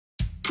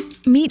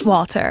Meet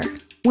Walter.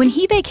 When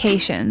he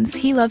vacations,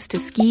 he loves to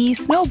ski,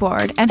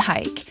 snowboard, and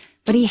hike.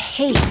 But he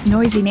hates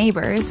noisy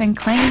neighbors and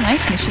clanging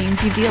ice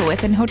machines you deal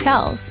with in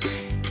hotels.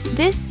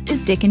 This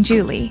is Dick and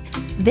Julie.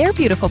 Their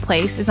beautiful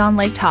place is on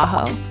Lake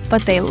Tahoe,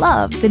 but they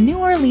love the New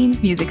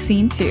Orleans music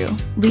scene too,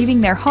 leaving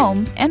their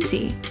home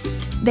empty.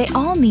 They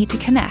all need to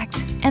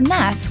connect, and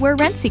that's where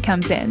Rentsy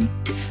comes in.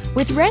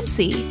 With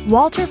Rentsy,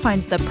 Walter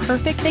finds the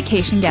perfect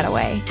vacation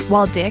getaway,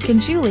 while Dick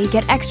and Julie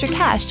get extra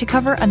cash to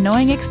cover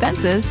annoying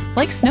expenses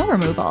like snow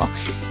removal.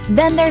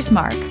 Then there's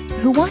Mark,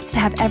 who wants to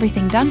have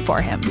everything done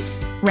for him.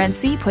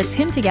 Rentsy puts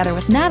him together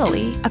with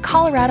Natalie, a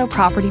Colorado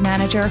property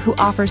manager who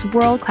offers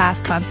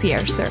world-class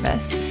concierge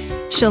service.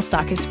 She'll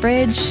stock his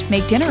fridge,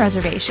 make dinner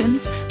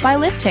reservations, buy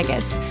lift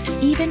tickets,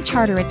 even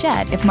charter a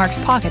jet if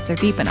Mark's pockets are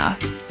deep enough.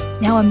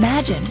 Now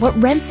imagine what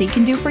Rentsy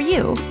can do for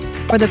you.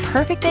 For the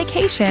perfect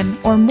vacation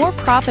or more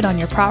profit on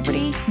your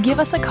property, give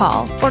us a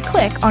call or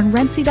click on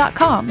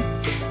rentsy.com.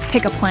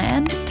 Pick a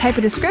plan, type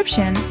a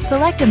description,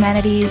 select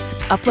amenities,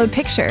 upload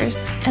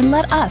pictures, and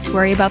let us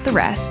worry about the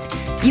rest.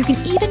 You can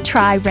even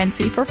try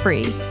Rentsy for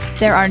free.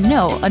 There are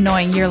no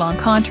annoying year-long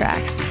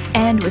contracts.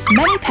 And with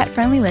many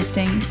pet-friendly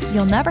listings,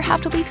 you'll never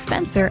have to leave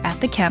Spencer at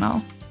the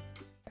kennel.